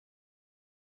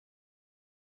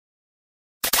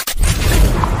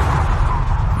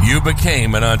You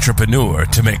became an entrepreneur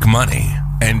to make money.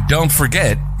 And don't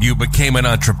forget, you became an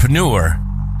entrepreneur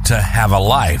to have a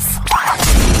life.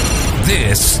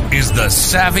 This is the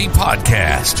Savvy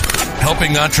Podcast,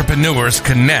 helping entrepreneurs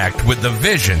connect with the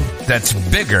vision that's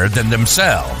bigger than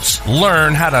themselves.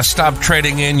 Learn how to stop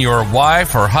trading in your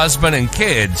wife or husband and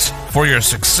kids for your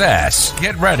success.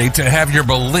 Get ready to have your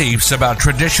beliefs about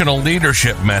traditional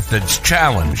leadership methods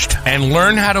challenged and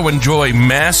learn how to enjoy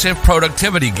massive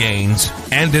productivity gains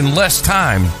and in less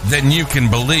time than you can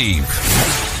believe.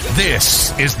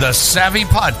 This is the Savvy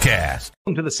Podcast.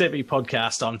 Welcome to the Savvy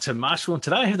Podcast. I'm Tim Marshall, and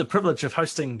today I have the privilege of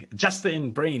hosting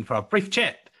Justin Breen for a brief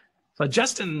chat. So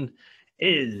Justin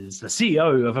is the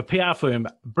CEO of a PR firm,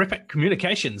 Breen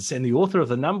Communications, and the author of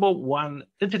the #1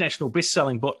 international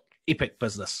best-selling book, Epic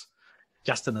Business.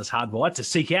 Justin is hardwired to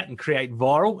seek out and create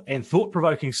viral and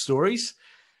thought-provoking stories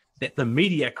that the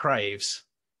media craves.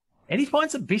 And he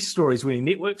finds the best stories when he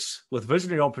networks with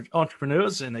visionary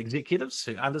entrepreneurs and executives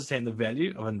who understand the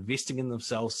value of investing in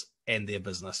themselves and their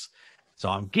business. So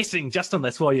I'm guessing, Justin,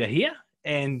 that's why you're here.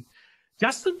 And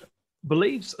Justin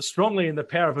believes strongly in the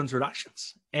power of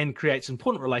introductions and creates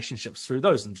important relationships through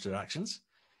those introductions,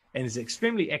 and is an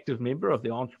extremely active member of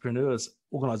the Entrepreneurs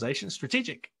Organization,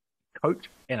 Strategic Coach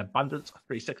and Abundance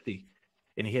 360.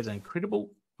 And he has an incredible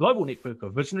global network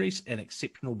of visionaries and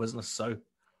exceptional business. So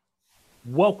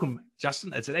welcome,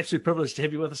 Justin. It's an absolute privilege to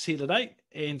have you with us here today,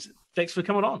 and thanks for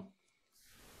coming on.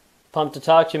 Pumped to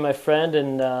talk to you, my friend,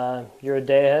 and you're a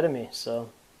day ahead of me,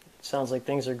 so it sounds like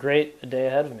things are great a day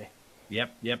ahead of me.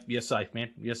 Yep, you're safe, man.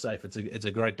 You're safe. It's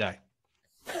a great day.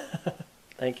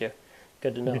 Thank you.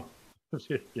 Good to know.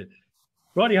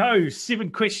 Righty-ho, 7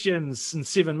 questions in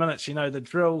 7 minutes. You know the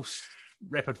drill,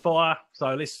 rapid fire.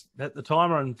 So let's hit the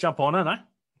timer and jump on in, eh?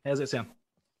 How's that sound?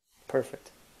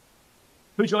 Perfect.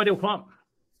 Who's your ideal client?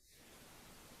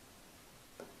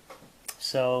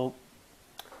 So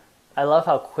I love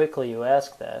how quickly you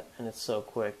ask that, and it's so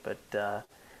quick, but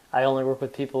I only work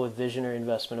with people with visionary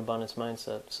investment abundance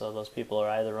mindset. So those people are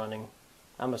either running,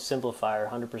 I'm a simplifier,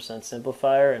 100%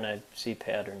 simplifier, and I see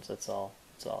patterns. That's all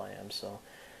I am. So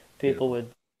people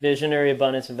with visionary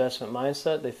abundance investment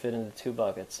mindset, they fit into 2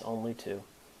 buckets, only 2.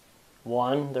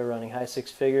 1, they're running high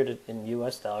 6-figure in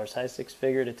US dollars, high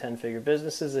 6-figure to 10-figure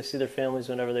businesses. They see their families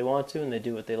whenever they want to, and they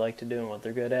do what they like to do and what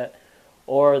they're good at.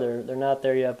 Or they're not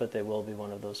there yet, but they will be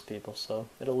one of those people. So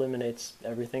it eliminates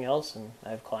everything else, and I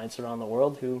have clients around the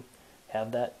world who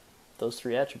have those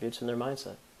 3 attributes in their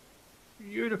mindset.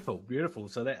 Beautiful, beautiful.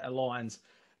 So that aligns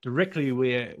directly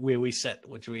where we sit,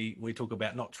 which we talk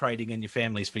about not trading in your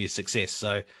families for your success.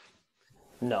 So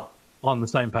no. On the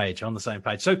same page.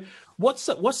 So what's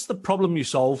the problem you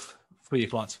solve for your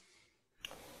clients?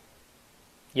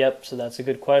 Yep, so that's a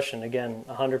good question. Again,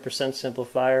 100%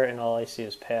 simplifier, and all I see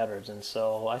is patterns. And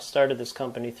so I started this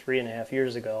company 3.5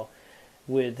 years ago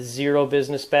with 0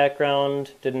 business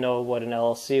background, didn't know what an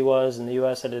LLC was. In the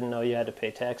U.S., I didn't know you had to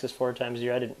pay taxes 4 times a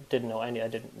year. I didn't know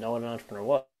what an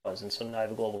entrepreneur was. And so now I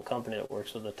have a global company that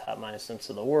works with the top -cents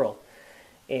of the world.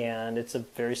 And it's a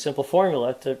very simple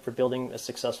formula for building a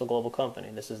successful global company.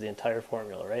 This is the entire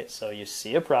formula, right? So you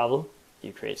see a problem,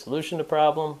 you create solution to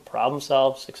problem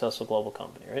solve, successful global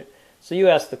company, right? So you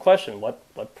ask the question, what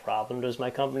problem does my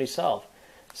company solve?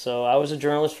 So I was a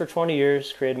journalist for 20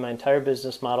 years, created my entire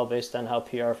business model based on how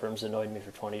PR firms annoyed me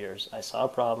for 20 years. I saw a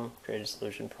problem, created a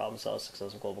solution, problem solve,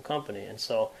 successful global company. And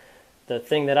so the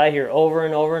thing that I hear over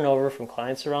and over and over from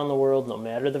clients around the world, no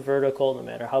matter the vertical, no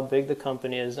matter how big the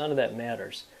company is, none of that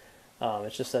matters.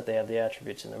 It's just that they have the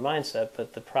attributes in their mindset.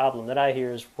 But the problem that I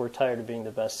hear is we're tired of being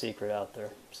the best secret out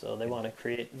there. So they want to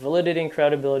create validity and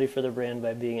credibility for their brand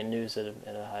by being in news at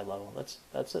a high level.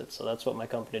 That's it. So that's what my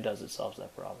company does. It solves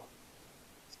that problem.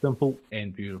 Simple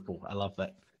and beautiful. I love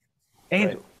that. And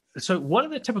right. So what are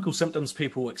the typical symptoms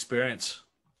people experience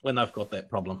when they've got that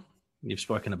problem? You've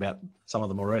spoken about some of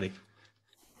them already.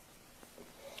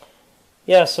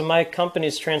 Yeah, so my company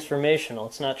is transformational.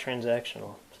 It's not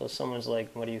transactional. So someone's like,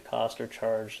 what do you cost or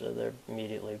charge? So they're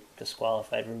immediately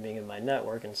disqualified from being in my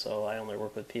network. And so I only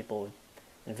work with people with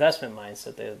investment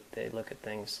mindset. They look at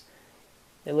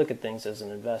things as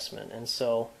an investment. And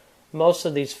so most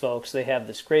of these folks, they have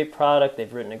this great product.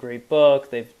 They've written a great book.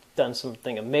 They've done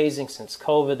something amazing since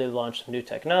COVID. They've launched some new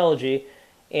technology.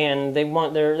 And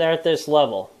they're at this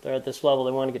level. They're at this level.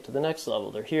 They want to get to the next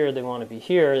level. They're here. They want to be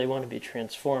here. They want to be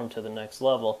transformed to the next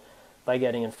level by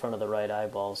getting in front of the right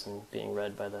eyeballs and being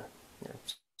read by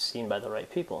seen by the right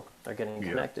people. They're getting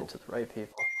connected to the right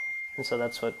people. And so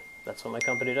that's what my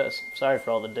company does. Sorry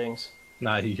for all the dings.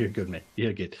 No, you're good, man.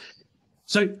 You're good.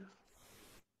 So,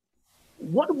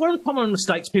 what are the common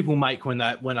mistakes people make when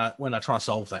they try to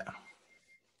solve that?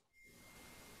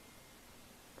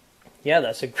 Yeah,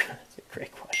 that's a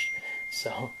great question.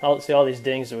 So I'll see all these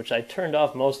dings, which I turned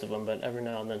off most of them, but every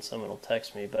now and then someone will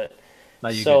text me. But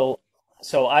so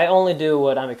I only do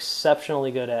what I'm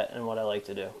exceptionally good at and what I like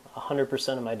to do.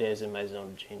 100% of my day is in my zone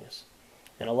of genius.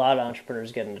 And a lot of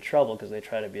entrepreneurs get into trouble because they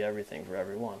try to be everything for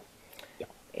everyone. Yeah.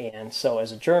 And so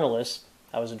as a journalist,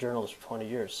 I was a journalist for 20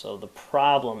 years. So the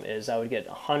problem is I would get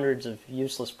hundreds of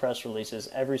useless press releases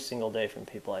every single day from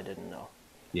people I didn't know.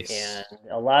 Yes. And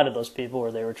a lot of those people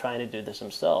were trying to do this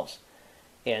themselves.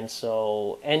 And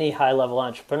so any high-level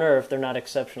entrepreneur, if they're not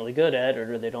exceptionally good at it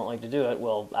or they don't like to do it,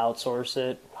 will outsource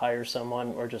it, hire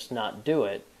someone, or just not do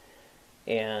it.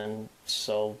 And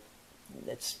so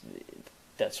that's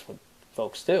what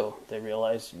folks do. They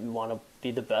realize you want to be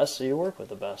the best, so you work with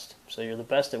the best. So you're the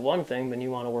best at one thing, then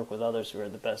you want to work with others who are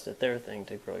the best at their thing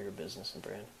to grow your business and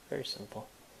brand. Very simple.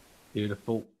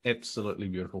 Beautiful. Absolutely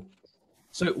beautiful.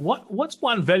 So what's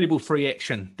one valuable free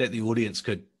action that the audience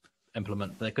could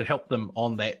implement that could help them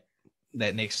on that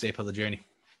next step of the journey?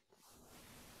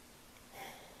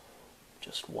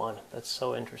 Just one. That's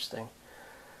so interesting.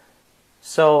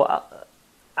 So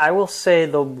I will say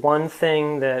the one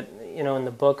thing that, in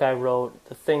the book I wrote,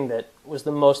 the thing that was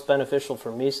the most beneficial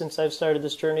for me since I've started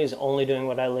this journey is only doing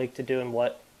what I like to do and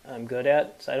what I'm good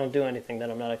at. So I don't do anything that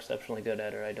I'm not exceptionally good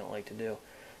at or I don't like to do.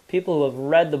 People who have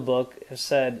read the book have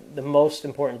said the most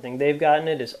important thing they've gotten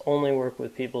it is only work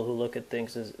with people who look at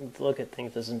things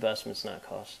as investments, not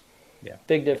cost. Yeah.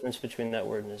 Big difference between that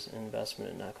word and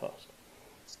investment and not cost.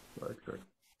 So true.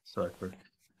 So true.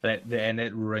 And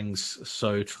it rings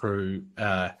so true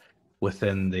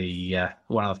within the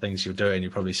one of the things you'll do, and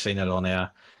you've probably seen it on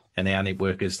our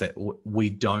network, is that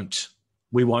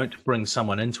we won't bring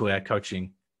someone into our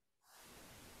coaching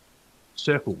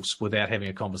circles without having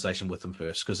a conversation with them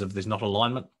first, because if there's not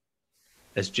alignment,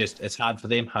 it's hard for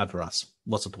them, hard for us.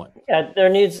 What's the point? Yeah,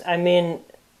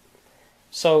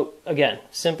 so again,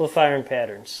 simplifier and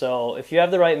patterns. So if you have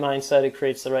the right mindset, it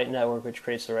creates the right network, which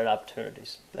creates the right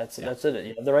opportunities. That's it.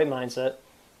 You have the right mindset,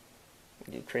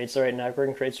 it creates the right network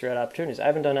and creates the right opportunities. I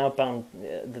haven't done outbound,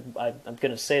 I'm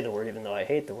going to say the word even though I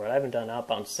hate the word, I haven't done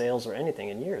outbound sales or anything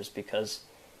in years, because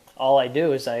all I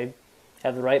do is I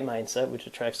have the right mindset, which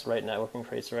attracts the right network and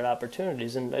creates the right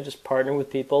opportunities. And I just partner with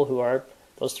people who are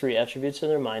those three attributes in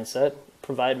their mindset,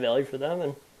 provide value for them,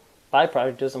 and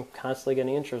byproduct is I'm constantly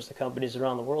getting interest to companies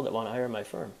around the world that want to hire my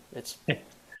firm. It's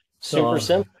super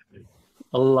simple.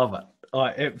 I love it.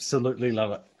 I absolutely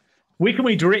love it. Where can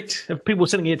we direct, if people are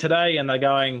sitting here today and they're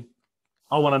going,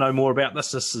 I want to know more about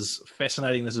this, this is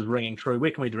fascinating, this is ringing true, where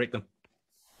can we direct them?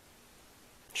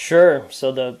 Sure.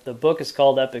 So the book is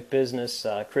called Epic Business.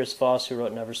 Chris Voss, who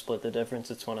wrote Never Split the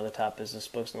Difference, it's one of the top business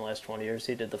books in the last 20 years.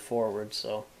 He did the foreword,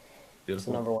 so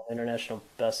Beautiful. It's the #1 international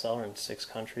bestseller in 6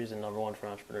 countries and #1 for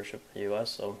entrepreneurship in the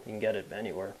U.S., so you can get it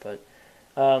anywhere. But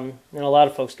a lot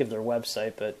of folks give their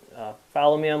website, but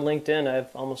follow me on LinkedIn. I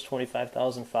have almost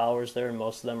 25,000 followers there, and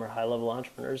most of them are high-level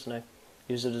entrepreneurs, and I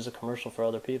use it as a commercial for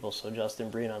other people. So Justin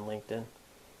Breen on LinkedIn.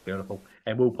 Beautiful.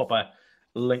 And we'll pop a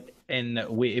link in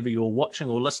wherever you're watching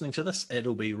or listening to this.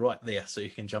 It'll be right there, so you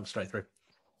can jump straight through.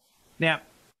 Now,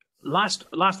 last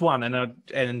one, and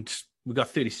we've got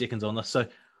 30 seconds on this. So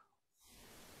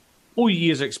all your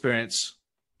years of experience,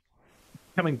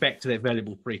 coming back to that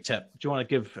valuable free tip, do you want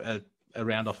to give a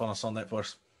round off on us on that for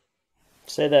us?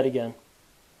 Say that again.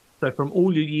 So from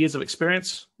all your years of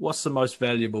experience, what's the most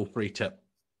valuable free tip?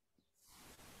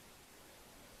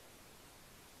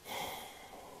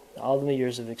 All the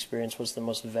years of experience, what's the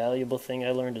most valuable thing I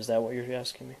learned? Is that what you're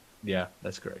asking me? Yeah,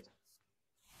 that's correct.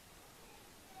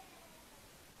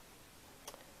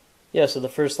 Yeah, so the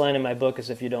first line in my book is,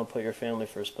 if you don't put your family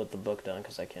first, put the book down,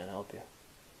 because I can't help you.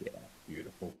 Yeah,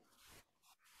 beautiful.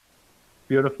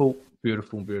 Beautiful,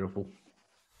 beautiful, beautiful.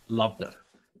 Loved it.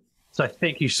 So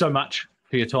thank you so much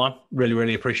for your time. Really,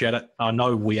 really appreciate it. I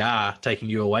know we are taking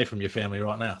you away from your family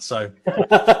right now, so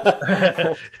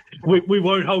we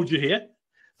won't hold you here.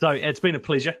 So it's been a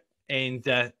pleasure, and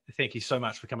thank you so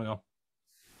much for coming on.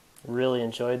 Really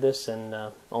enjoyed this, and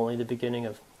only the beginning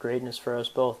of greatness for us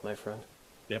both, my friend.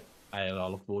 Yep, and I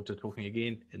look forward to talking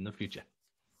again in the future.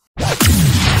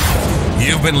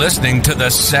 You've been listening to the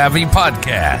Savvy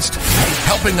Podcast,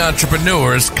 helping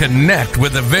entrepreneurs connect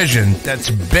with a vision that's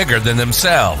bigger than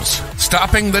themselves,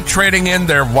 stopping the trading in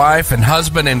their wife and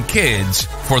husband and kids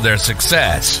for their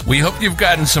success. We hope you've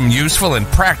gotten some useful and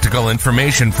practical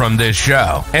information from this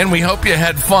show, and we hope you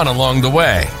had fun along the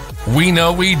way. We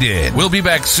know we did. We'll be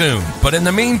back soon, but in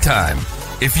the meantime,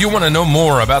 if you want to know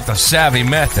more about the Savvy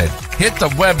Method, hit the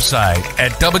website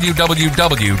at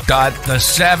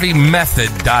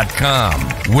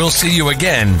www.thesavvymethod.com. We'll see you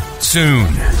again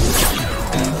soon.